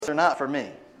They're not for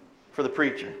me, for the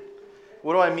preacher.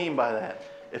 What do I mean by that?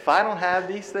 If I don't have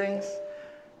these things,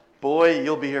 boy,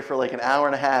 you'll be here for like an hour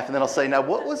and a half, and then I'll say, now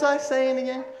what was I saying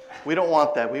again? We don't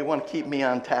want that. We want to keep me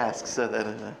on task so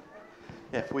that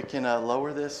if we can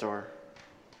lower this or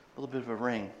a little bit of a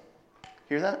ring.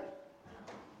 Hear that?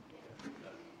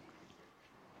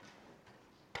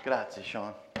 Grazie,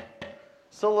 Sean.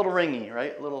 Still a little ringy,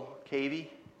 right? A little cavey.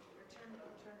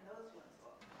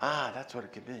 Ah, that's what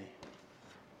it could be.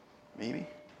 Maybe?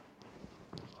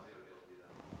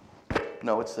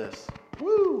 No, it's this.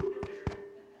 Woo!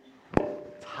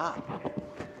 It's hot.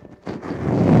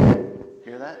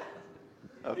 Hear that?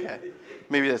 Okay.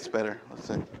 Maybe that's better. Let's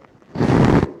see.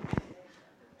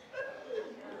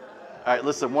 All right,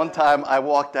 listen, one time I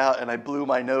walked out and I blew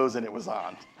my nose and it was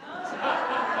on.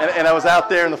 And I was out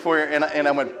there in the foyer and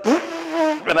I went,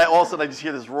 and all of a sudden I just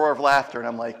hear this roar of laughter and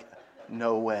I'm like,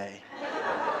 no way.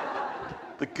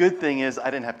 The good thing is I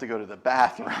didn't have to go to the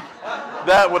bathroom.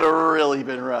 That would have really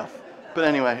been rough. But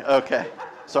anyway, okay.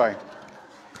 Sorry.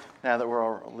 Now that we're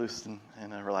all loose and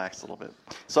relaxed a little bit.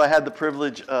 So I had the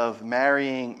privilege of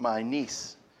marrying my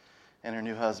niece and her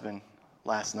new husband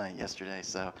yesterday.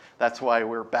 So that's why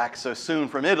we're back so soon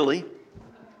from Italy.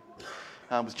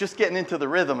 I was just getting into the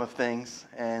rhythm of things,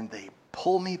 and they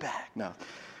pull me back. No.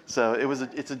 So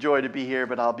it's a joy to be here,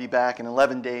 but I'll be back in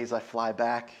 11 days. I fly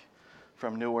back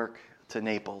from Newark to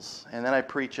Naples, and then I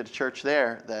preach at a church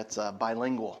there that's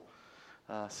bilingual,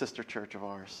 sister church of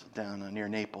ours down near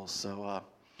Naples. So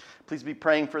please be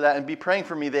praying for that, and be praying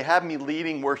for me. They have me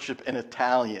leading worship in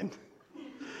Italian,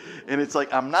 and it's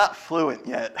like I'm not fluent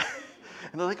yet.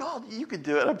 And they're like, oh, you could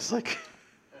do it. I'm just like,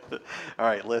 all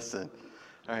right, listen.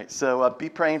 All right, so be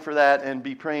praying for that, and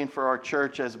be praying for our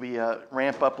church as we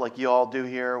ramp up like you all do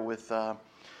here with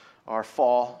our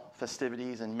fall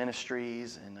festivities and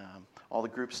ministries, and all the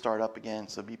groups start up again.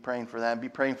 So be praying for that, and be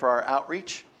praying for our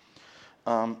outreach.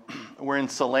 We're in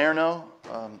Salerno,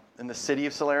 in the city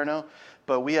of Salerno,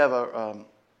 but we have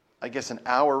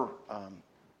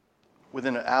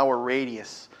within an hour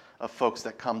radius of folks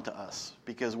that come to us,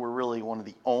 because we're really one of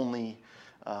the only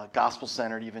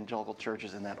gospel-centered evangelical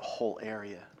churches in that whole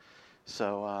area.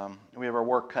 So we have our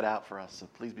work cut out for us, so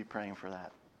please be praying for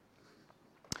that.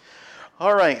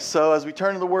 All right, so as we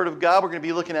turn to the Word of God, we're going to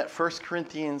be looking at 1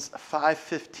 Corinthians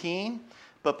 5:15.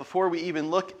 But before we even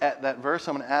look at that verse,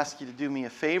 I'm going to ask you to do me a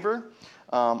favor.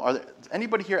 Does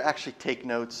anybody here actually take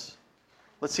notes?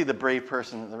 Let's see the brave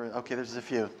person. Okay, there's a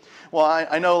few. Well,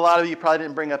 I know a lot of you probably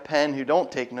didn't bring a pen who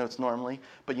don't take notes normally,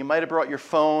 but you might have brought your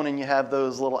phone and you have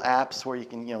those little apps where you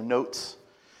can, notes.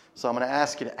 So I'm going to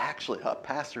ask you to actually, a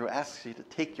pastor who asks you to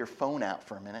take your phone out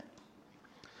for a minute.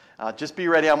 Just be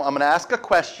ready. I'm going to ask a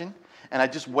question,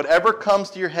 and whatever comes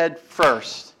to your head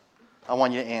first, I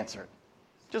want you to answer it.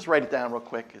 Just write it down real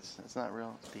quick. It's not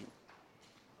real deep.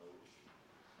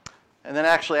 And then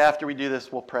actually after we do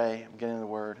this, we'll pray, get into the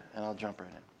Word, and I'll jump right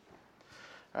in.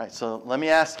 All right, so let me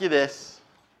ask you this.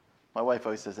 My wife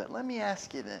always says that. Let me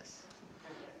ask you this.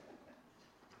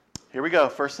 Here we go.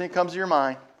 First thing that comes to your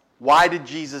mind. Why did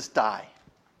Jesus die?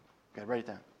 Okay, write it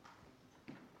down.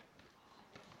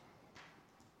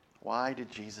 Why did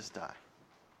Jesus die?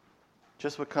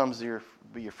 Just what comes to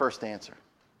be your first answer.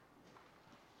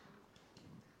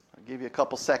 I'll give you a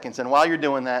couple seconds. And while you're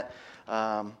doing that,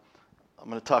 I'm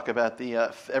going to talk about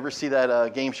ever see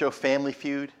that game show Family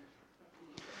Feud?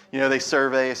 They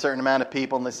survey a certain amount of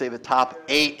people and they say the top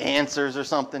 8 answers or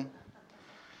something.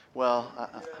 Well,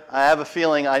 I have a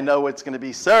feeling I know what's going to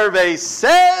be. Survey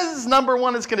says number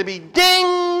 1 is going to be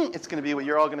ding. It's going to be what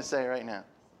you're all going to say right now.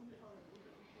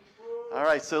 All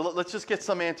right, so let's just get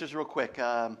some answers real quick.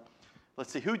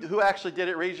 Let's see, who actually did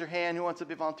it? Raise your hand. Who wants to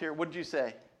be a volunteer? What did you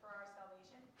say?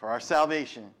 For our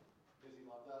salvation. Because he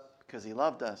loved us. Because he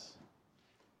loved us.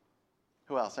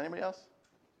 Who else? Anybody else?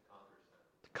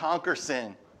 To conquer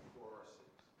sin.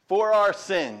 For our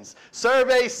sins.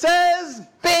 Survey says,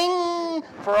 bing,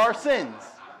 for our sins.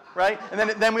 Right?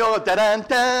 And then we all go,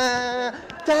 da-dun-dun,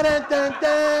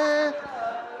 da-dun-dun-dun.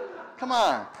 Come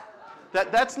on.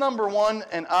 That's number 1,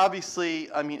 and obviously,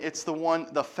 it's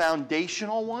the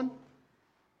foundational one.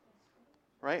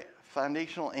 Right?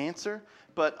 Foundational answer.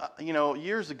 But,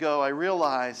 years ago, I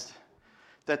realized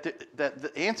that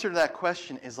the answer to that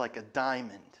question is like a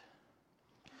diamond.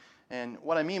 And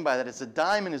what I mean by that is a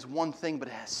diamond is one thing, but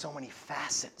it has so many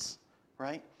facets,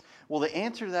 right? Well, the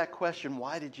answer to that question,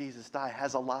 why did Jesus die,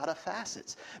 has a lot of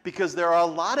facets. Because there are a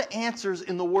lot of answers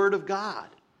in the Word of God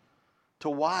to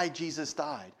why Jesus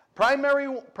died.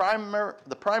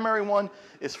 The primary one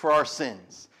is for our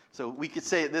sins. So we could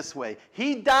say it this way.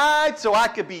 He died so I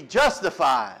could be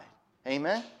justified.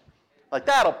 Amen? Like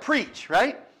that'll preach,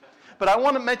 right? But I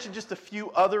want to mention just a few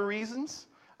other reasons.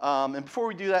 And before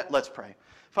we do that, let's pray.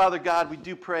 Father God, we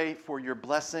do pray for your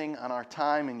blessing on our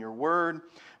time and your word.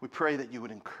 We pray that you would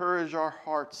encourage our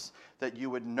hearts, that you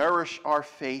would nourish our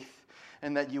faith,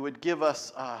 and that you would give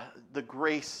us the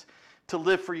grace to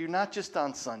live for you, not just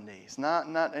on Sundays,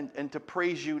 and to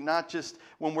praise you not just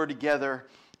when we're together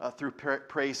through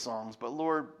praise songs, but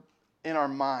Lord, in our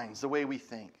minds, the way we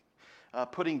think,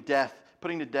 putting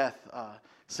to death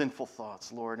sinful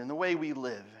thoughts, Lord, in the way we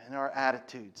live, in our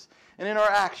attitudes, and in our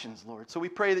actions, Lord. So we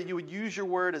pray that you would use your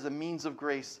word as a means of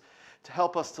grace to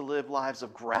help us to live lives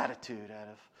of gratitude out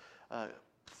of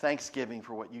thanksgiving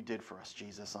for what you did for us,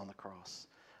 Jesus, on the cross.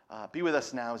 Be with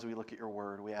us now as we look at your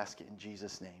word. We ask it in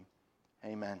Jesus' name.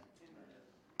 Amen.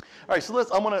 All right, so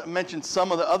I want to mention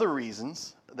some of the other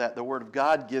reasons that the Word of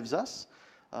God gives us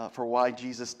for why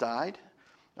Jesus died.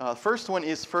 First one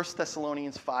is 1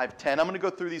 Thessalonians 5:10. I'm going to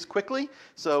go through these quickly,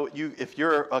 so if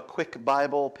you're a quick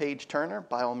Bible page turner,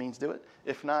 by all means do it.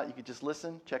 If not, you could just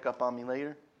listen, check up on me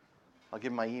later. I'll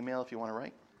give my email if you want to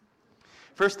write.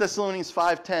 1 Thessalonians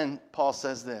 5:10, Paul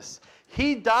says this,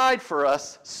 He died for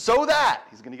us so that,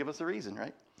 he's going to give us a reason,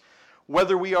 right?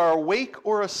 Whether we are awake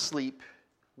or asleep,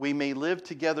 we may live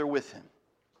together with him.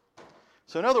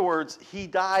 So in other words, he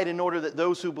died in order that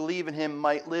those who believe in him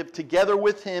might live together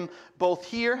with him, both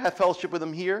here, have fellowship with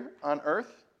him here on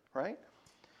earth, right?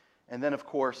 And then, of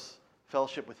course,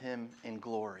 fellowship with him in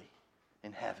glory,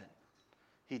 in heaven.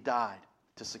 He died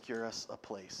to secure us a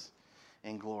place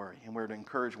in glory. And we're to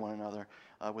encourage one another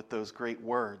with those great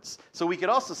words. So we could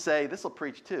also say, this will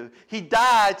preach too, he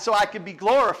died so I could be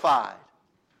glorified.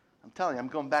 I'm telling you, I'm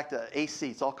going back to AC.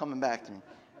 It's all coming back to me.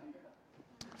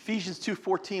 Ephesians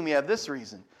 2:14, we have this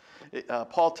reason.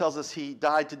 Paul tells us he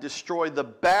died to destroy the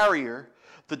barrier,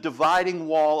 the dividing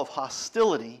wall of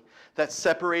hostility that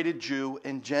separated Jew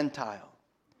and Gentile.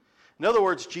 In other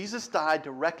words, Jesus died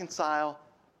to reconcile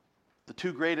the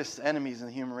two greatest enemies in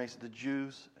the human race, the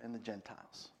Jews and the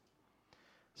Gentiles.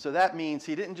 So that means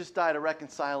he didn't just die to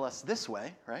reconcile us this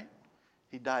way, right?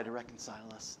 He died to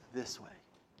reconcile us this way.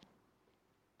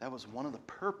 That was one of the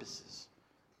purposes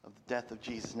of the death of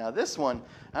Jesus. Now this one,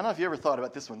 I don't know if you ever thought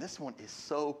about this one. This one is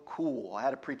so cool. I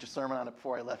had to preach a sermon on it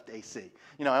before I left AC.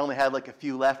 You know, I only had like a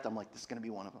few left. I'm like, this is going to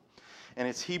be one of them. And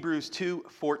it's Hebrews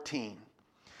 2:14.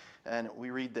 And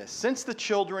we read this. Since the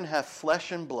children have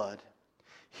flesh and blood,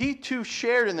 he too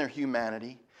shared in their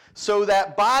humanity, so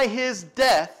that by his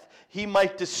death he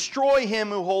might destroy him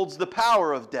who holds the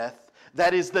power of death,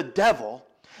 that is the devil,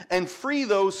 and free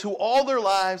those who all their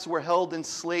lives were held in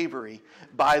slavery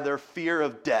by their fear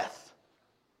of death.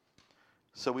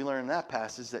 So we learn in that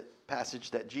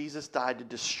passage that Jesus died to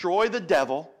destroy the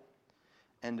devil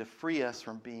and to free us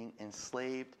from being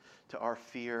enslaved to our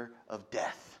fear of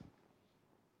death.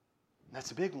 And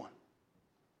that's a big one.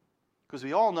 Because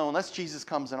we all know unless Jesus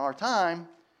comes in our time,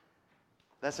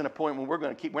 that's an appointment we're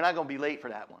not going to be late for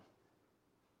that one.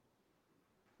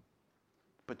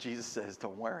 But Jesus says,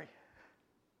 don't worry.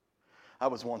 I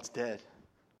was once dead,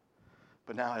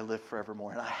 but now I live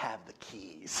forevermore, and I have the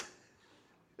keys.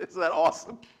 Isn't that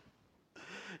awesome?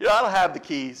 You know, I don't have the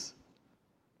keys,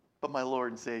 but my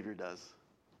Lord and Savior does.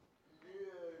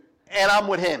 And I'm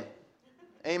with him.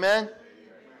 Amen?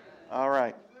 All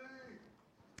right.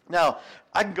 Now,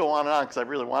 I can go on and on because I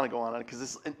really want to go on and on.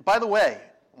 Because by the way,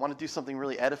 I want to do something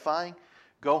really edifying.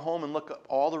 Go home and look up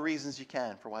all the reasons you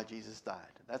can for why Jesus died.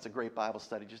 That's a great Bible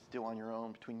study just to do on your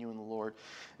own between you and the Lord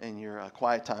in your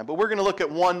quiet time. But we're going to look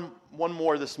at one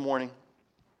more this morning.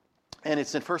 And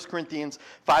it's in 1 Corinthians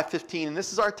 5:15. And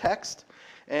this is our text.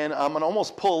 And I'm going to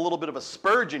almost pull a little bit of a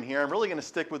Spurgeon here. I'm really going to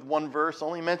stick with one verse.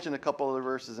 Only mention a couple other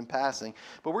verses in passing.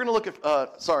 But we're going to look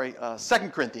at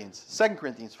 2 Corinthians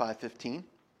 5:15.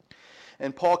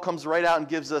 And Paul comes right out and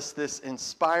gives us this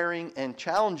inspiring and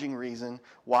challenging reason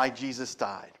why Jesus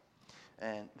died.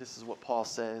 And this is what Paul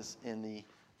says in the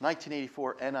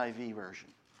 1984 NIV version.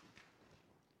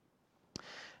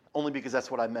 Only because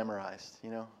that's what I memorized. You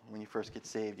know, when you first get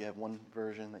saved, you have one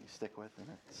version that you stick with and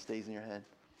it stays in your head.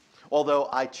 Although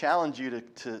I challenge you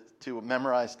to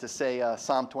memorize, to say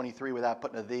Psalm 23 without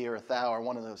putting a thee or a thou or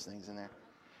one of those things in there.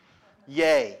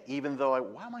 Yea, even though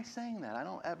why am I saying that?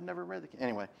 I've never read the,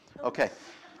 anyway. Okay.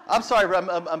 I'm sorry,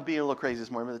 I'm being a little crazy this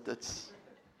morning, but that's,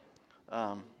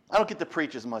 I don't get to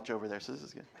preach as much over there, so this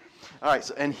is good. All right,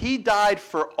 so, and he died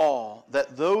for all,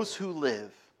 that those who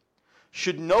live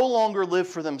should no longer live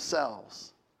for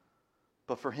themselves,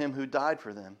 but for him who died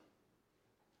for them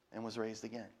and was raised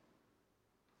again.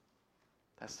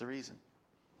 That's the reason.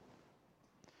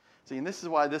 See, and this is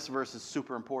why this verse is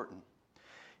super important.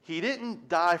 He didn't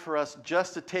die for us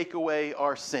just to take away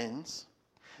our sins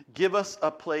give us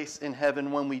a place in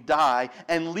heaven when we die,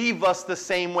 and leave us the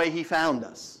same way he found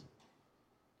us.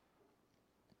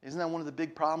 Isn't that one of the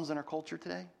big problems in our culture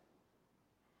today?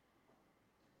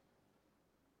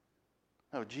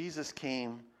 No, Jesus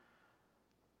came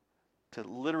to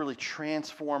literally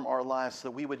transform our lives so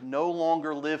that we would no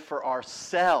longer live for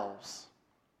ourselves,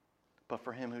 but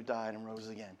for him who died and rose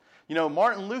again. You know,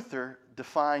 Martin Luther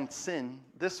defined sin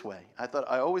this way.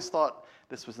 I always thought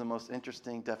this was the most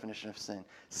interesting definition of sin.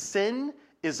 Sin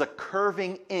is a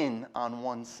curving in on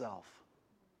oneself.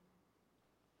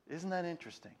 Isn't that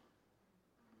interesting?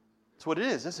 It's what it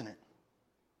is, isn't it?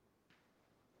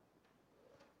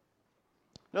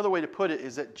 Another way to put it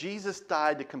is that Jesus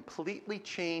died to completely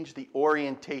change the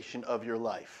orientation of your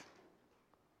life.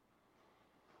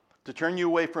 To turn you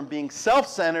away from being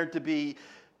self-centered to be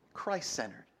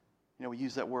Christ-centered. You know, we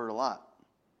use that word a lot.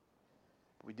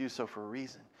 We do so for a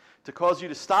reason. To cause you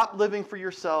to stop living for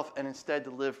yourself and instead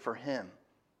to live for him.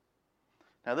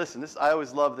 Now listen, I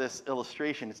always love this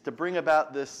illustration. It's to bring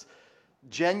about this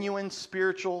genuine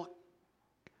spiritual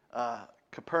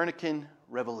Copernican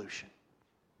revolution.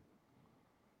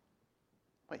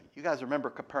 Wait, you guys remember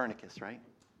Copernicus, right?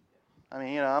 I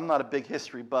mean, I'm not a big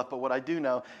history buff, but what I do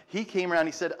know, he came around,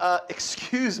 he said,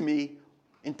 excuse me,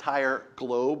 entire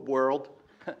globe, world.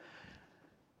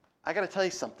 I got to tell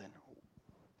you something.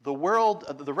 The world,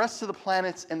 the rest of the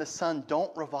planets and the sun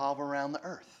don't revolve around the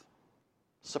earth.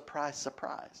 Surprise,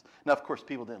 surprise. Now, of course,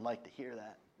 people didn't like to hear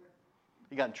that.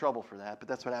 He got in trouble for that, but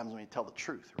that's what happens when you tell the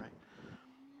truth, right?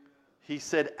 He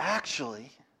said,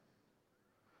 actually,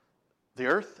 the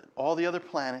earth and all the other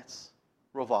planets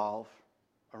revolve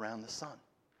around the sun.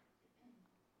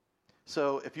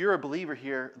 So if you're a believer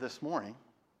here this morning,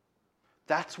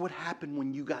 that's what happened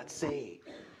when you got saved.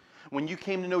 When you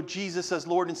came to know Jesus as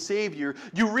Lord and Savior,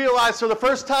 you realized for the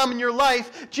first time in your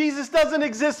life, Jesus doesn't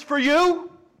exist for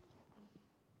you.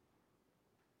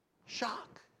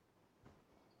 Shock.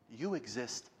 You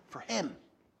exist for him.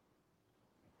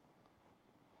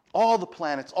 All the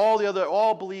planets,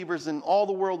 all believers in all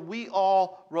the world, we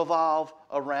all revolve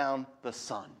around the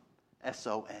sun.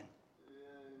 S-O-N.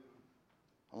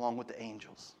 Along with the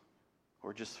angels, who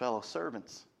are just fellow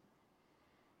servants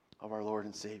of our Lord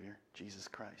and Savior, Jesus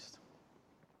Christ.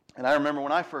 And I remember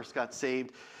when I first got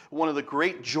saved, one of the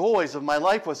great joys of my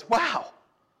life was, wow,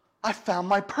 I found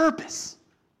my purpose.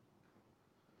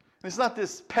 And it's not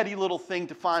this petty little thing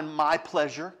to find my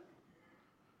pleasure,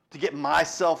 to get my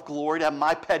self-glory, to have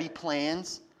my petty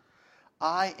plans.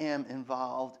 I am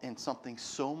involved in something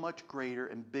so much greater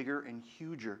and bigger and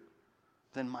huger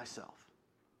than myself.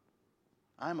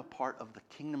 I'm a part of the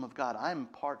kingdom of God. I'm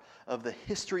a part of the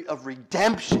history of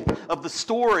redemption, of the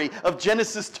story of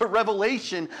Genesis to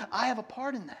Revelation. I have a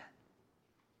part in that.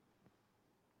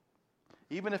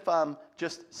 Even if I'm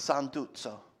just Santo.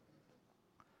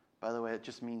 By the way, it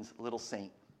just means little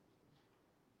saint.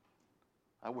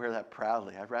 I wear that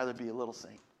proudly. I'd rather be a little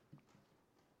saint.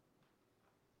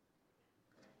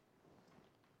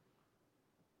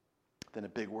 Than a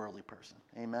big worldly person.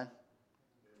 Amen?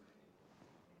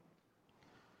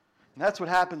 And that's what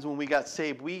happens when we got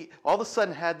saved. We all of a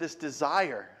sudden had this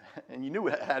desire, and you knew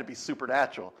it had to be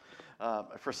supernatural.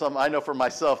 For some, I know for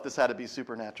myself, this had to be a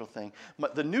supernatural thing.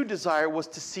 But the new desire was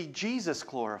to see Jesus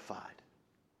glorified.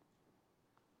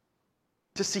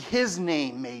 To see his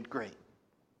name made great.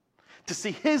 To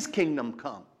see his kingdom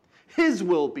come. His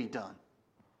will be done.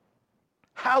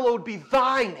 Hallowed be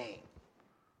thy name.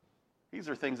 These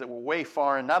are things that were way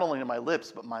foreign, not only to my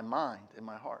lips, but my mind and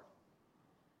my heart.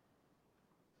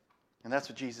 And that's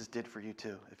what Jesus did for you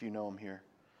too, if you know him here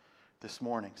this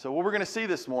morning. So what we're going to see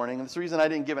this morning, and this is the reason I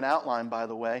didn't give an outline, by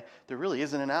the way, there really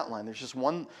isn't an outline. There's just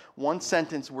one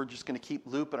sentence we're just going to keep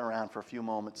looping around for a few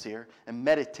moments here and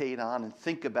meditate on and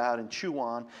think about and chew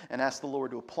on and ask the Lord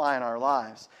to apply in our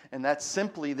lives. And that's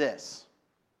simply this.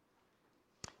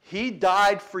 He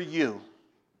died for you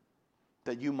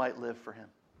that you might live for him.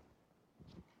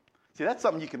 See, that's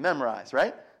something you can memorize,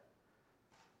 right?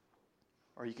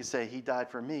 Or you could say, he died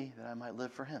for me that I might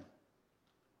live for him.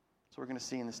 So we're going to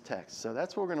see in this text. So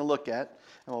that's what we're going to look at.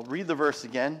 And we'll read the verse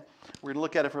again. We're going to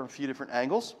look at it from a few different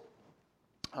angles.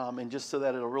 And just so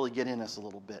that it'll really get in us a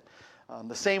little bit.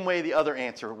 The same way the other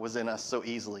answer was in us so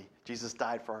easily. Jesus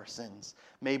died for our sins.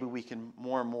 Maybe we can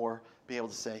more and more be able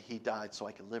to say, he died so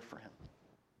I could live for him.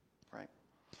 Right?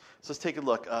 So let's take a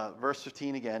look. Verse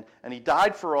 15 again. And he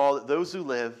died for all, that those who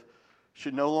live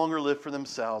should no longer live for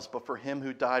themselves, but for him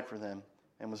who died for them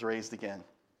and was raised again.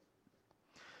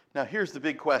 Now here's the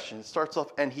big question. It starts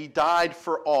off, and he died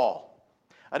for all.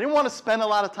 I didn't want to spend a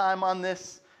lot of time on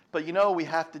this, but you know we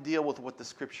have to deal with what the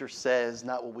scripture says,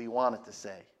 not what we want it to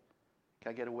say.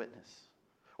 Can I get a witness?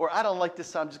 Or I don't like this,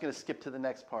 so I'm just going to skip to the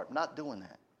next part. I'm not doing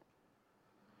that.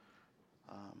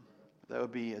 That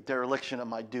would be a dereliction of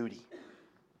my duty.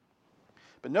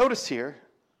 But notice here,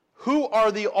 who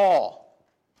are the all?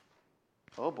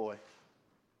 Oh boy.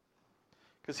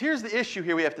 Because here's the issue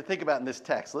here we have to think about in this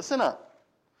text. Listen up.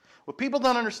 What people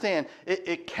don't understand,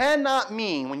 it cannot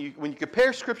mean, when you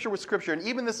compare Scripture with Scripture, and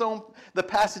even the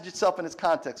passage itself in its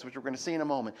context, which we're going to see in a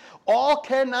moment, all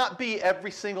cannot be every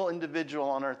single individual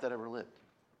on earth that ever lived.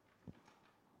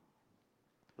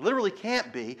 It literally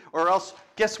can't be, or else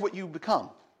guess what you become?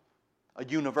 A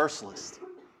universalist.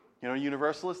 You know what a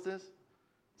universalist is? It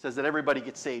says that everybody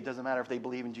gets saved. Doesn't matter if they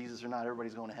believe in Jesus or not,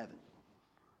 everybody's going to heaven.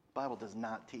 The Bible does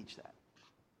not teach that.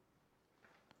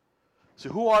 So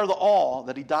who are the all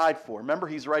that he died for? Remember,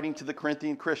 he's writing to the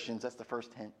Corinthian Christians. That's the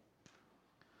first hint.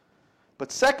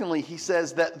 But secondly, he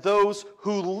says that those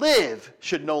who live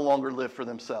should no longer live for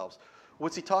themselves.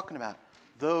 What's he talking about?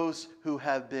 Those who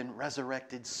have been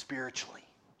resurrected spiritually.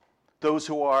 Those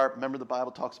who are, remember the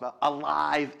Bible talks about,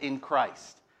 alive in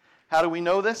Christ. How do we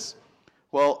know this?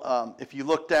 Well, if you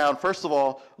look down, first of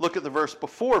all, look at the verse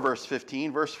before verse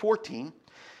 15, verse 14.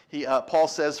 Paul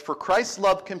says, "For Christ's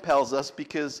love compels us,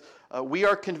 because we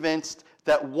are convinced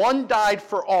that one died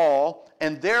for all,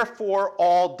 and therefore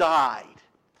all died."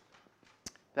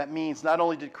 That means not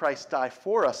only did Christ die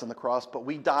for us on the cross, but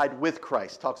we died with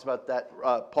Christ. Talks about that.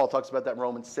 Paul talks about that in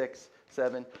Romans 6,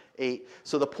 7, 8.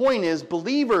 So the point is,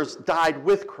 believers died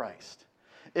with Christ.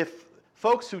 If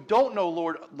folks who don't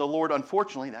know the Lord,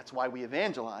 unfortunately, that's why we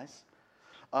evangelize,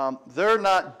 they're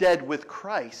not dead with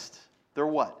Christ. They're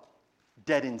what?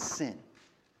 Dead in sin.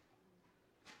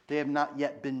 They have not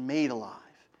yet been made alive.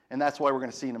 And that's why we're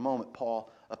going to see in a moment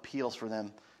Paul appeals for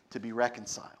them to be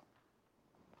reconciled.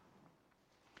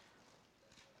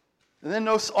 And then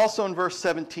notice also in verse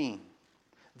 17,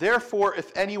 "Therefore,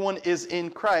 if anyone is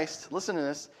in Christ," listen to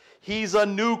this, "he's a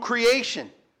new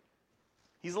creation."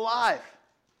 He's alive.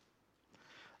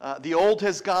 The old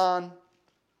has gone,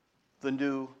 the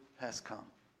new has come.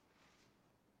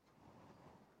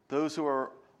 Those who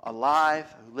are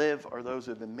alive, who live, are those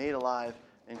who have been made alive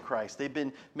in Christ. They've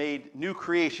been made new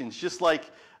creations, just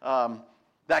like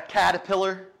that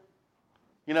caterpillar,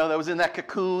 that was in that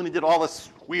cocoon and did all this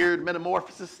weird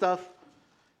metamorphosis stuff.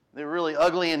 They were really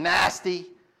ugly and nasty.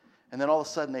 And then all of a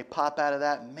sudden they pop out of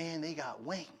that, and man, they got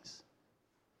wings.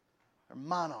 They're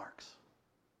monarchs.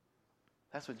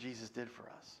 That's what Jesus did for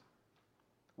us.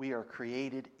 We are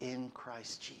created in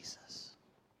Christ Jesus.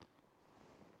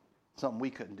 Something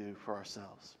we couldn't do for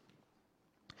ourselves.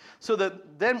 So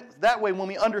that way, when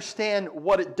we understand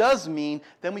what it does mean,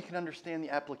 then we can understand the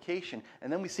application.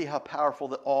 And then we see how powerful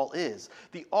the all is.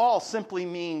 The all simply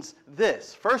means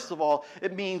this. First of all,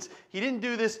 it means he didn't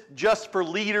do this just for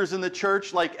leaders in the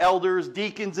church like elders,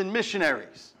 deacons, and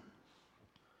missionaries.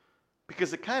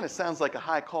 Because it kind of sounds like a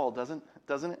high call, doesn't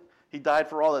it? He died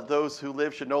for all, that those who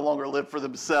live should no longer live for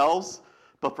themselves,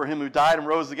 but for him who died and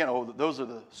rose again. Oh, those are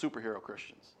the superhero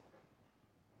Christians.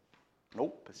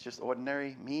 Nope, it's just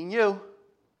ordinary me and you.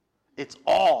 It's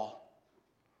all.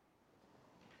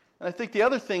 And I think the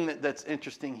other thing that's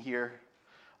interesting here,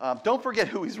 don't forget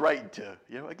who he's writing to.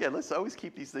 Again, let's always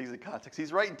keep these things in context.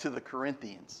 He's writing to the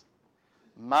Corinthians.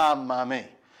 Mamma mia.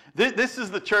 This is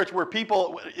the church where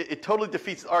people, it totally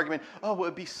defeats the argument, oh, well,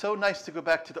 it'd be so nice to go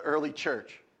back to the early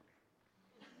church.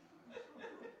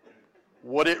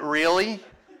 Would it really?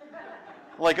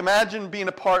 Like, imagine being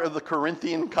a part of the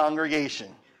Corinthian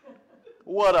congregation.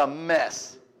 What a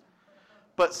mess.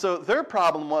 But so their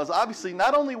problem was, obviously,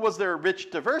 not only was there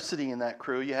rich diversity in that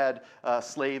crew, you had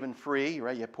slave and free,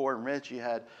 right? You had poor and rich, you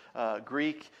had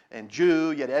Greek and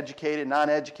Jew, you had educated,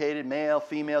 non-educated, male,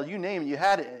 female, you name it, you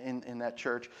had it in that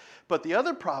church. But the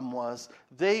other problem was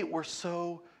they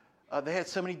had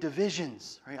so many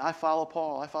divisions, right? I follow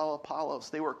Paul, I follow Apollos.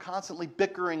 They were constantly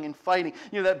bickering and fighting.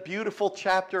 That beautiful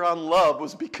chapter on love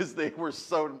was because they were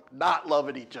so not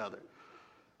loving each other.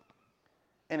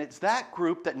 And it's that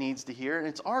group that needs to hear, and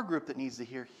it's our group that needs to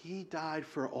hear, he died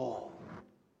for all.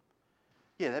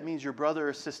 Yeah, that means your brother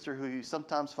or sister who you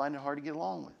sometimes find it hard to get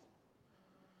along with.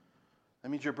 That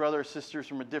means your brother or sisters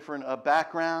from a different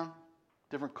background,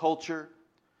 different culture,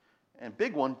 and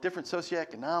big one, different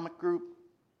socioeconomic group.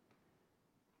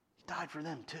 He died for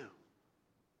them too.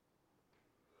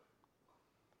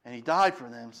 And he died for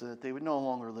them so that they would no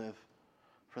longer live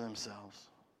for themselves,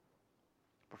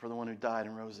 but for the one who died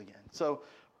and rose again. So,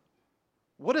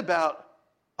 what about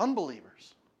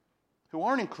unbelievers who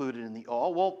aren't included in the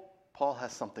all? Well, Paul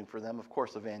has something for them. Of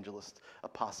course, evangelist,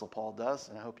 Apostle Paul does,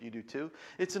 and I hope you do too.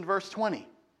 It's in verse 20.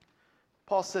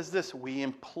 Paul says this, "We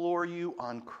implore you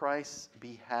on Christ's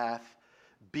behalf,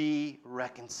 be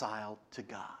reconciled to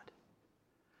God.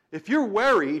 If you're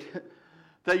worried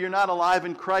that you're not alive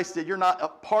in Christ, that you're not a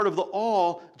part of the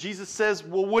all, Jesus says,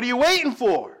 well, what are you waiting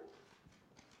for?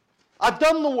 I've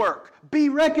done the work. Be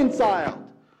reconciled.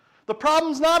 The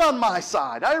problem's not on my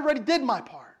side. I already did my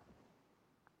part.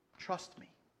 Trust me.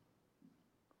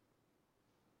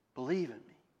 Believe in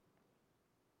me.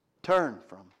 Turn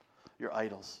from your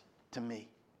idols to me,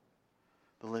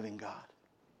 the living God.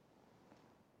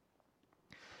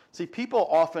 See, people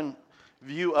often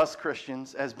view us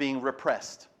Christians as being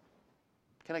repressed.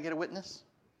 Can I get a witness?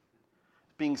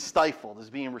 Being stifled, as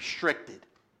being restricted.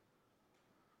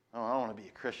 Oh, I don't want to be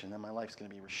a Christian, then my life's going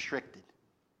to be restricted.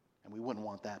 And we wouldn't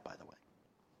want that, by the way.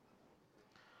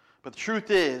 But the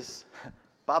truth is,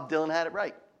 Bob Dylan had it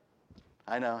right.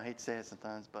 I know, I hate to say it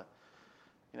sometimes, but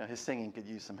his singing could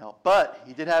use some help. But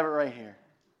he did have it right here.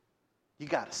 You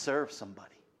got to serve somebody.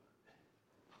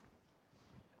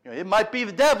 It might be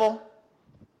the devil,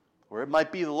 or it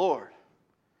might be the Lord,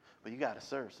 but you got to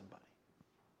serve somebody.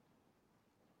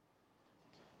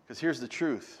 Because here's the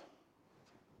truth.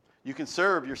 You can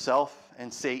serve yourself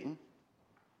and Satan,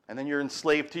 and then you're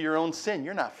enslaved to your own sin.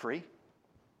 You're not free.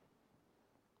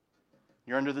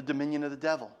 You're under the dominion of the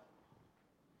devil.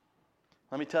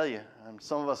 Let me tell you,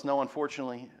 some of us know,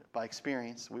 unfortunately, by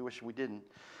experience, we wish we didn't,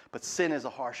 but sin is a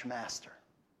harsh master.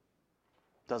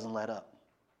 Doesn't let up.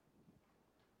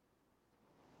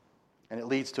 And it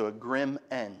leads to a grim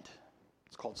end.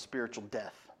 It's called spiritual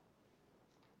death.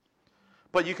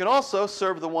 But you can also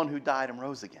serve the one who died and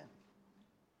rose again.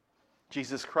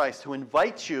 Jesus Christ, who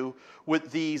invites you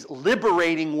with these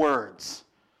liberating words.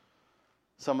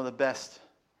 Some of the best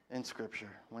in Scripture.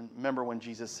 Remember when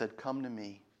Jesus said, "Come to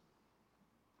me,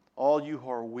 all you who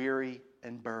are weary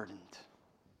and burdened,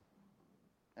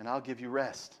 and I'll give you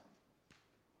rest.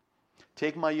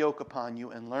 Take my yoke upon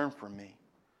you and learn from me,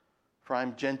 for I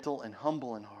am gentle and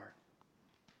humble in heart,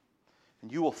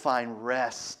 and you will find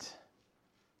rest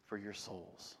for your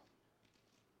souls.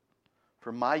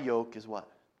 For my yoke is" what?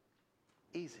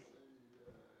 Easy.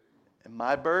 And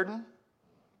my burden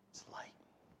is light.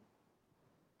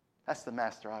 That's the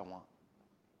master I want.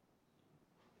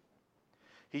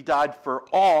 He died for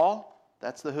all.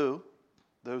 That's the who.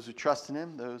 Those who trust in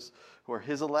him, those who are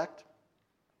his elect,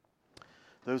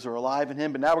 those who are alive in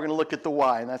him. But now we're going to look at the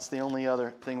why, and that's the only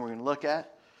other thing we're going to look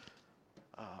at.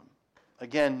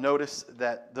 Again, notice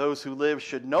that those who live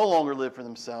should no longer live for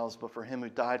themselves, but for him who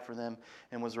died for them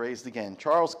and was raised again.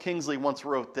 Charles Kingsley once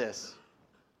wrote this: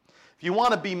 if you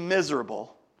want to be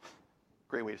miserable,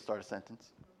 great way to start a sentence,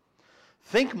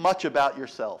 think much about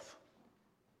yourself,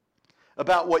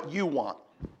 about what you want,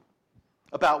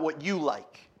 about what you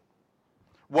like,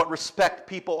 what respect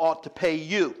people ought to pay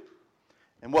you,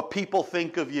 and what people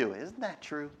think of you. Isn't that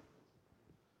true?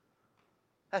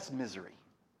 That's misery.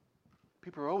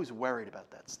 People are always worried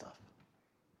about that stuff.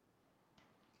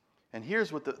 And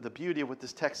here's what the beauty of what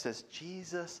this text says.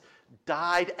 Jesus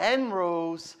died and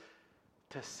rose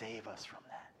to save us from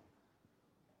that.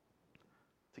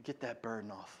 To get that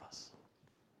burden off us.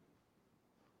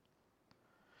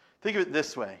 Think of it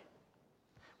this way.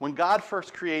 When God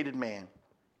first created man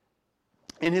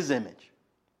in his image,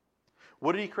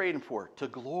 what did he create him for? To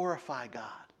glorify God.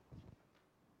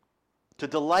 To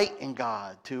delight in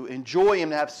God. To enjoy him.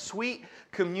 To have sweet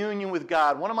communion with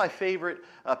God. One of my favorite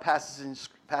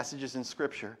passages in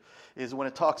Scripture is when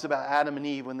it talks about Adam and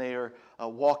Eve when they are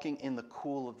walking in the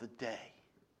cool of the day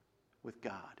with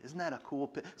God. Isn't that a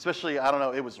cool especially, I don't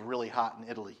know, it was really hot in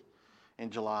Italy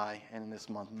in July and in this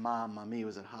month. Mamma mia,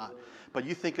 was it hot. But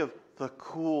you think of the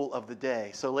cool of the day.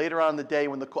 So later on in the day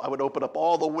when I would open up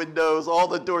all the windows, all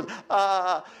the doors.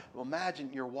 Well,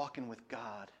 imagine you're walking with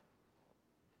God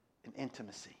in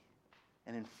intimacy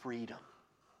and in freedom.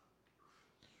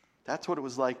 That's what it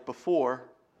was like before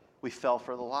we fell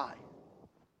for the lie.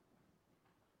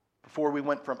 Before we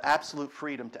went from absolute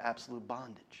freedom to absolute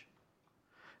bondage.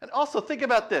 And also think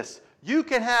about this. You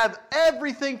can have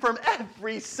everything from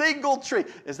every single tree.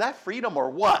 Is that freedom or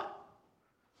what?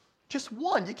 Just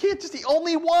one. You can't just the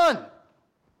only one.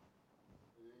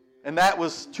 And that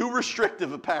was too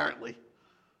restrictive apparently.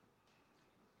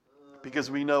 Because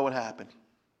we know what happened.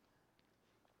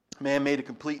 Man made a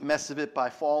complete mess of it by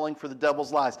falling for the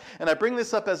devil's lies. And I bring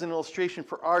this up as an illustration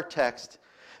for our text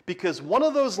because one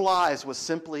of those lies was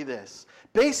simply this.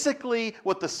 Basically,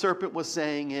 what the serpent was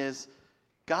saying is,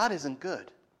 God isn't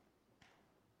good.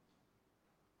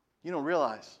 You don't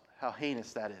realize how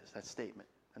heinous that is, that statement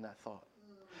and that thought.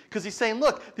 Because he's saying,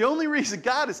 look, the only reason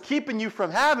God is keeping you from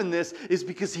having this is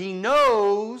because he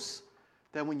knows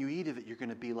that when you eat of it, you're going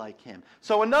to be like him.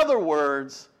 So in other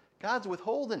words, God's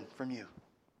withholding from you.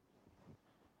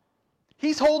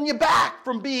 He's holding you back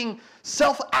from being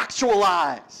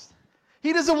self-actualized.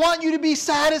 He doesn't want you to be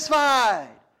satisfied.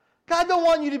 God don't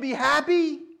want you to be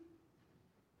happy.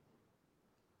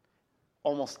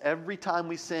 Almost every time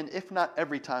we sin, if not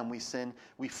every time we sin,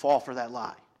 we fall for that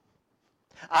lie.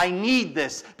 I need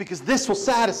this because this will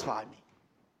satisfy me.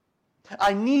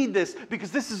 I need this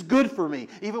because this is good for me.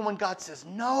 Even when God says,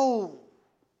 no.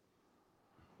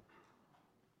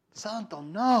 Santo,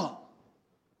 no.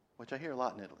 Which I hear a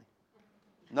lot in Italy.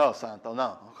 No, Santo,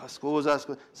 no. Scusa,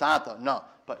 scusa. Santo, no.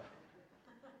 But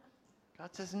God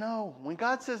says no. When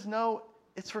God says no,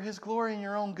 it's for His glory and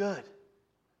your own good.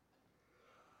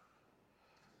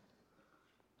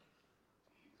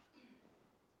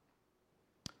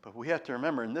 But we have to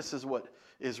remember, and this is what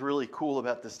is really cool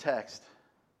about this text,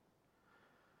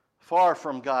 far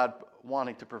from God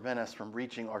wanting to prevent us from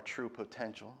reaching our true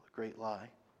potential, a great lie,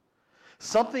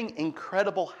 something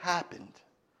incredible happened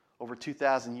over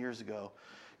 2,000 years ago.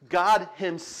 God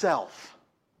Himself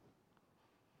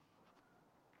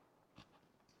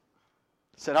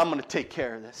said, I'm going to take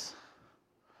care of this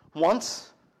once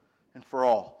and for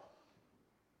all.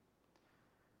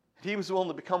 And He was willing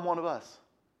to become one of us.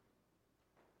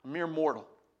 A mere mortal.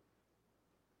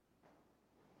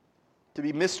 To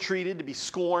be mistreated, to be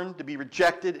scorned, to be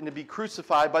rejected, and to be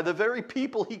crucified by the very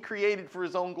people He created for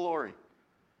His own glory.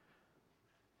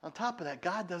 On top of that,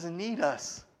 God doesn't need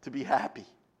us to be happy.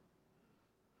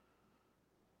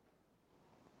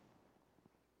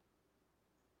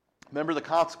 Remember the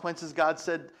consequences God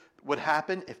said would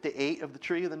happen if they ate of the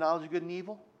tree of the knowledge of good and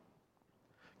evil?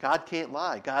 God can't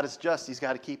lie. God is just. He's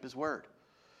got to keep His word.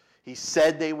 He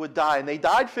said they would die, and they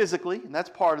died physically, and that's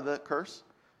part of the curse.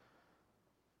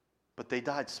 But they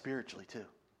died spiritually too.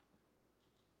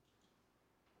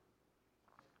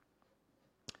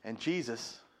 And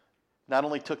Jesus not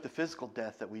only took the physical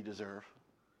death that we deserve,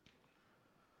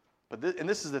 but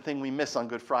this is the thing we miss on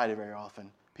Good Friday very often.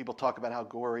 People talk about how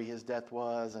gory His death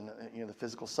was, and the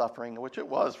physical suffering, which it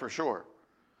was for sure.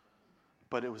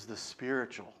 But it was the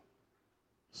spiritual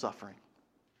suffering.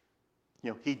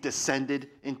 He descended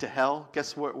into hell.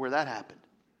 Guess where that happened?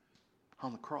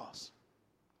 On the cross.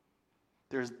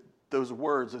 There's those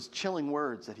words, those chilling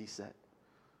words that He said.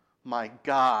 My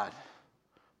God,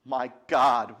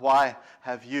 why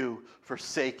have you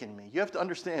forsaken me? You have to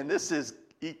understand, this is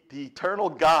the eternal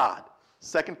God,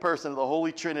 second person of the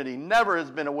Holy Trinity, never has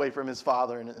been away from His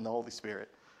Father and the Holy Spirit.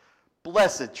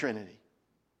 Blessed Trinity.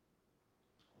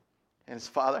 And His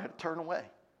Father had to turn away.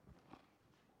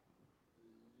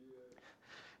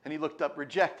 And He looked up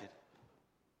rejected.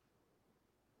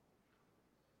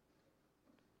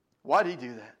 Why did He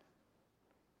do that?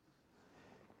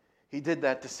 He did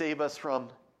that to save us from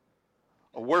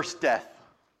a worse death,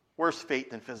 worse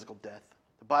fate than physical death.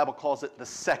 The Bible calls it the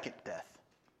second death.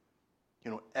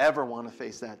 You don't ever want to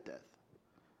face that death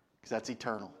because that's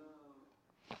eternal.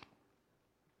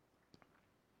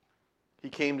 He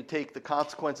came to take the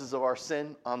consequences of our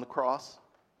sin on the cross.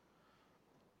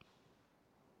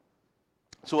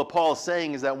 So what Paul is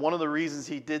saying is that one of the reasons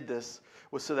He did this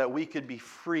was so that we could be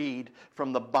freed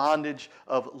from the bondage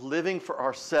of living for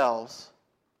ourselves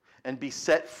and be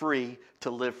set free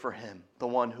to live for Him, the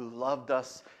one who loved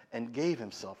us and gave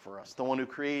Himself for us, the one who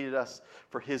created us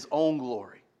for His own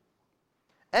glory.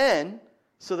 And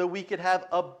so that we could have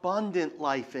abundant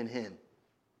life in Him.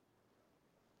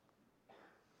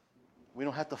 We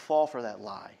don't have to fall for that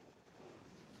lie.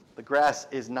 The grass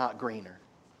is not greener.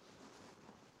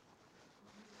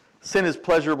 Sin is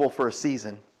pleasurable for a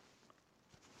season,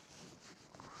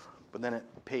 but then it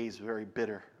pays very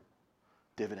bitter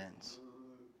dividends.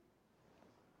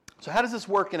 So how does this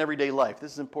work in everyday life?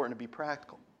 This is important to be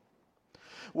practical.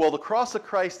 Well, the cross of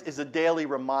Christ is a daily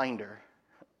reminder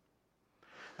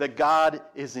that God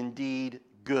is indeed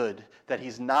good, that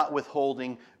He's not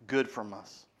withholding good from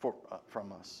us.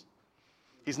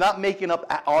 He's not making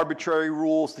up arbitrary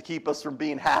rules to keep us from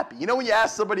being happy. You know when you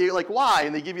ask somebody, like, why?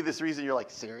 And they give you this reason, you're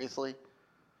like, seriously?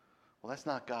 Well, that's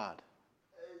not God.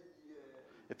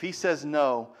 If He says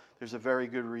no, there's a very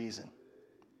good reason.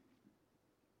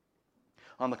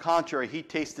 On the contrary, He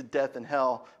tasted death in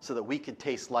hell so that we could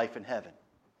taste life in heaven.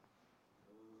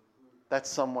 That's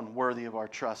someone worthy of our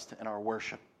trust and our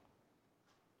worship.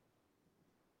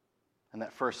 And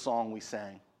that first song we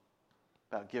sang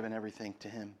about giving everything to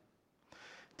Him.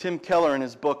 Tim Keller, in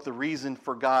his book, The Reason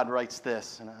for God, writes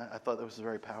this, and I thought that was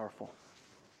very powerful.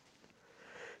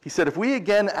 He said, if we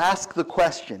again ask the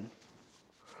question,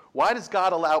 why does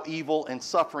God allow evil and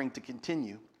suffering to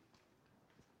continue?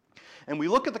 And we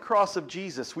look at the cross of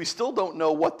Jesus, we still don't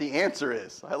know what the answer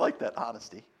is. I like that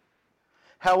honesty.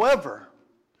 However,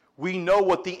 we know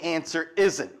what the answer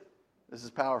isn't. This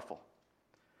is powerful.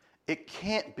 it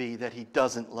can't be that he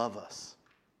doesn't love us.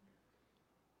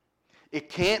 It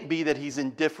can't be that he's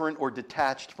indifferent or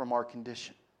detached from our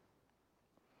condition.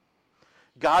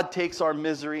 God takes our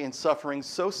misery and suffering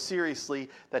so seriously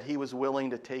that he was willing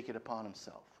to take it upon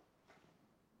himself.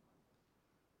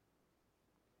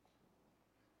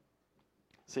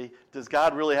 See, does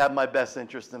God really have my best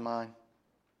interest in mind?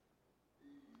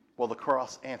 Well, the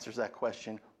cross answers that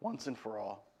question once and for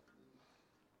all.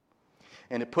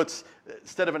 And it puts,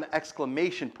 instead of an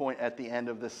exclamation point at the end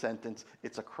of this sentence,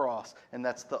 it's a cross. And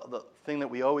that's the thing that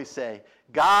we always say.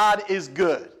 God is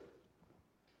good.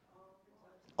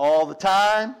 All the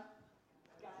time.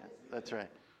 That's right.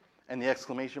 And the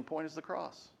exclamation point is the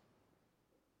cross.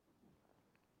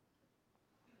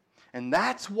 And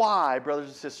that's why, brothers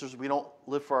and sisters, we don't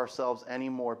live for ourselves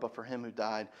anymore, but for him who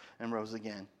died and rose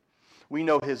again. We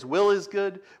know his will is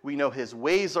good. We know his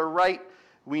ways are right.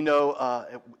 We know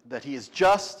that he is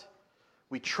just.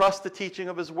 We trust the teaching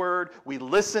of his word. We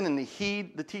listen and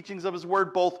heed the teachings of his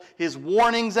word, both his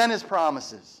warnings and his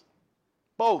promises.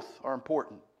 Both are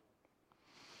important.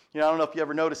 I don't know if you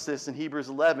ever noticed this. In Hebrews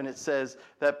 11, it says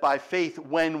that by faith,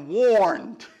 when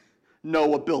warned,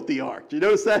 Noah built the ark. Do you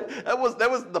notice that? That was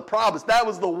the promise. That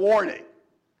was the warning.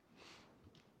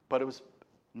 But it was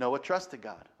Noah trusted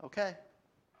God. Okay.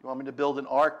 You want me to build an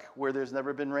ark where there's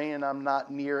never been rain and I'm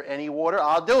not near any water?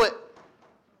 I'll do it.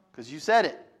 Because you said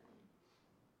it.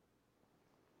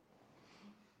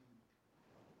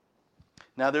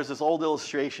 Now there's this old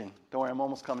illustration. Don't worry, I'm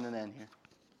almost coming to an end here.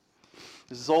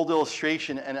 There's this old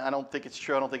illustration, and I don't think it's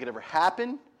true. I don't think it ever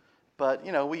happened. But,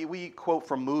 we quote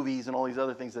from movies and all these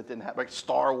other things that didn't happen, like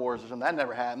Star Wars or something. That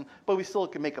never happened. But we still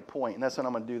can make a point, and that's what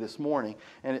I'm going to do this morning.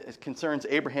 And it concerns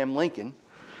Abraham Lincoln.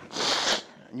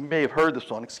 You may have heard this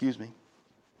one, excuse me.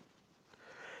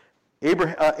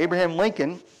 Abraham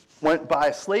Lincoln went by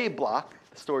a slave block,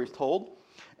 the story's told,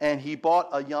 and he bought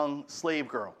a young slave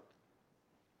girl.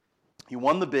 He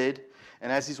won the bid,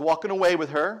 and as he's walking away with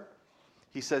her,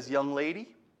 he says, "Young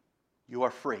lady, you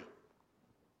are free."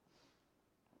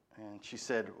 And she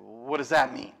said, "What does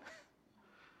that mean?"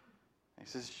 He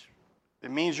says, "It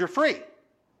means you're free." And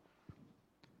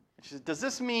she said, "Does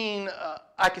this mean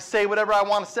I can say whatever I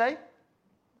want to say?"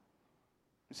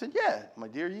 He said, "Yeah, my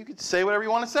dear, you can say whatever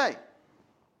you want to say."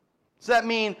 "Does that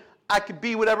mean I could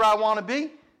be whatever I want to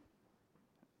be?"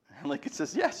 And Lincoln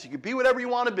says, "Yes, you could be whatever you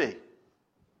want to be."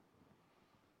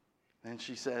 And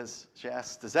she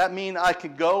asks, "Does that mean I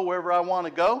could go wherever I want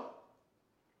to go?"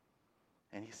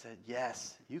 And he said,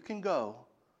 "Yes, you can go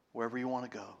wherever you want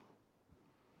to go."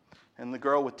 And the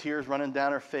girl, with tears running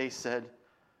down her face, said,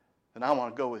 "Then I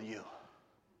want to go with you."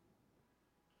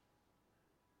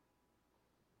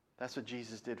 That's what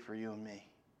Jesus did for you and me.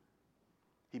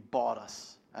 He bought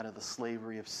us out of the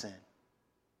slavery of sin.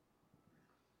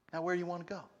 Now, where do you want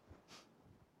to go?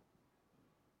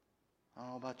 I don't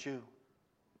know about you.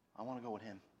 I want to go with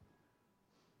him.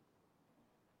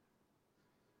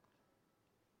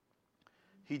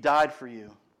 He died for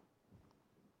you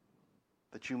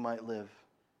that you might live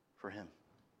for him.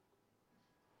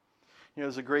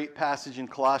 There's a great passage in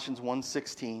Colossians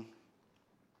 1:16.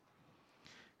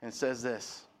 And it says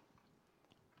this,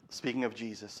 speaking of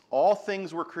Jesus, "All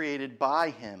things were created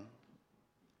by him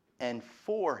and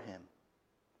for him."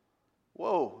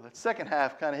 Whoa, that second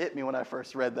half kind of hit me when I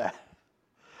first read that.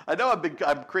 I know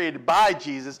I'm created by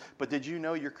Jesus, but did you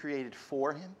know you're created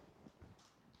for him?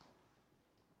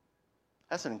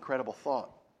 That's an incredible thought.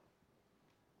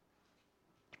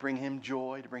 To bring him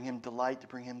joy, to bring him delight, to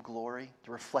bring him glory,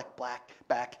 to reflect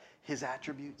back his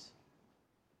attributes.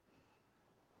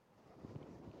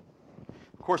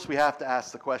 Of course, we have to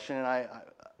ask the question, and I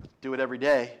do it every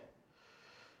day.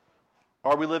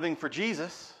 Are we living for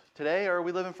Jesus today, or are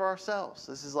we living for ourselves?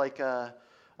 This is like a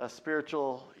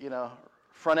spiritual,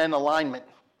 front-end alignment.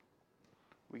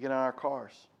 We get in our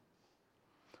cars.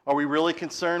 Are we really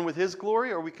concerned with his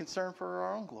glory, or are we concerned for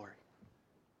our own glory?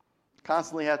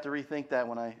 Constantly have to rethink that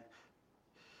when I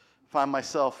find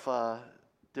myself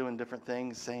doing different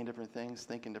things, saying different things,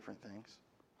 thinking different things.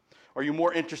 Are you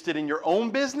more interested in your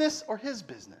own business or his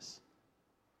business?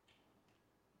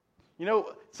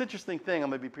 It's an interesting thing. I'm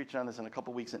going to be preaching on this in a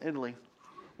couple weeks in Italy.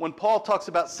 When Paul talks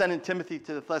about sending Timothy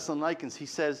to the Thessalonians, he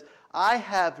says, "I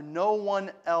have no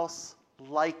one else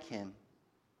like him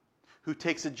who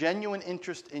takes a genuine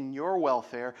interest in your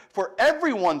welfare, for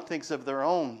everyone thinks of their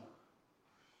own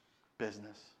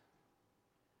business.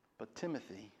 But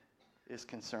Timothy is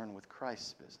concerned with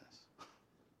Christ's business."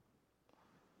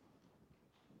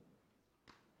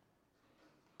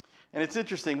 And it's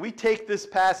interesting. We take this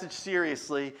passage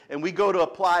seriously, and we go to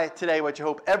apply it today, which I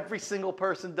hope every single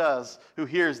person does who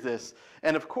hears this.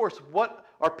 And of course, what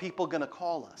are people going to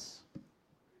call us?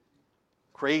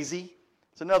 Crazy?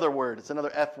 It's another word. It's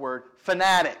another F word.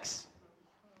 Fanatics.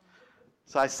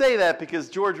 So I say that because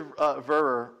George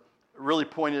Verwer really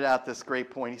pointed out this great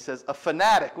point. He says, a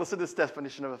fanatic, listen to this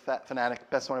definition of a fanatic,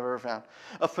 best one I've ever found.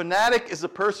 A fanatic is a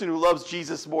person who loves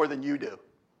Jesus more than you do.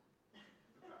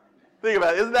 Think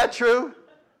about it. Isn't that true?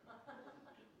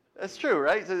 That's true,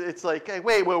 right? It's like, hey,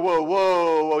 wait,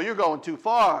 whoa, you're going too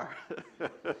far.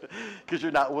 Because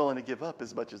you're not willing to give up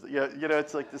as much as,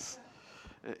 it's like this.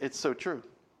 It's so true.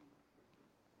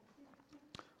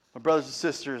 My brothers and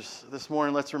sisters, this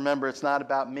morning, let's remember it's not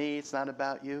about me. It's not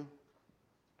about you.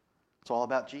 It's all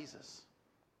about Jesus,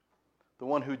 the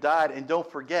one who died. And don't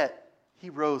forget,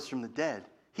 he rose from the dead.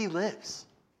 He lives.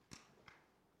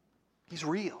 He's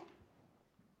real.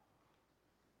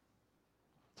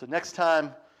 So next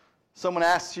time someone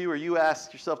asks you or you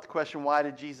ask yourself the question, why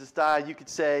did Jesus die? You could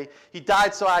say, he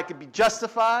died so I could be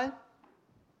justified.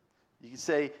 You could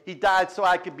say, he died so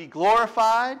I could be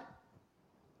glorified.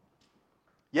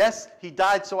 Yes, he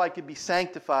died so I could be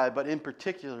sanctified, but in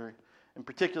particular,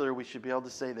 we should be able to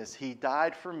say this. He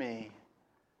died for me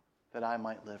that I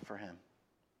might live for him.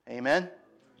 Amen? Amen.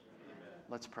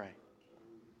 Let's pray.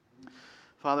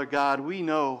 Father God, we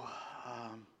know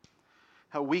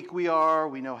how weak we are.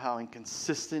 We know how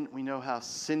inconsistent. We know how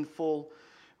sinful.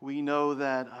 We know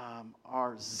that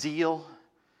our zeal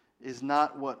is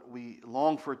not what we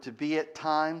long for it to be at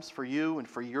times for you and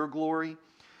for your glory.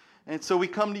 And so we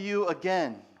come to you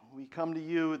again. We come to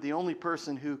you, the only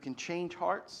person who can change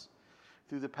hearts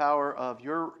through the power of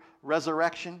your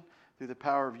resurrection, through the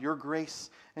power of your grace.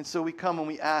 And so we come and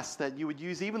we ask that you would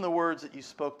use even the words that you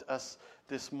spoke to us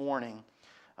this morning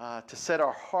to set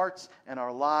our hearts and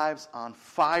our lives on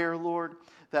fire, Lord,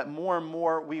 that more and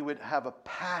more we would have a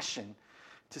passion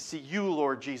to see you,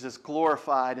 Lord Jesus,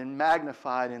 glorified and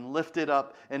magnified and lifted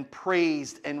up and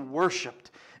praised and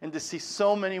worshiped, and to see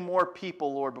so many more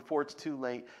people, Lord, before it's too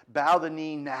late, bow the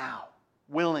knee now,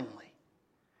 willingly,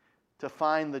 to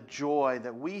find the joy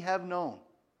that we have known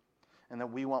and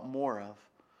that we want more of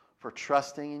for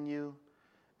trusting in you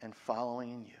and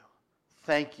following in you.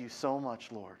 Thank you so much,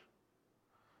 Lord,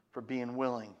 for being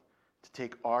willing to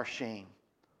take our shame,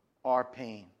 our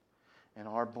pain, and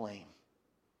our blame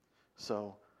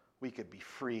so we could be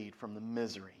freed from the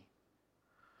misery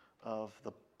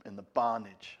and the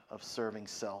bondage of serving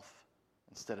self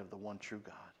instead of the one true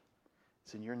God.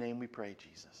 It's in your name we pray,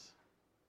 Jesus.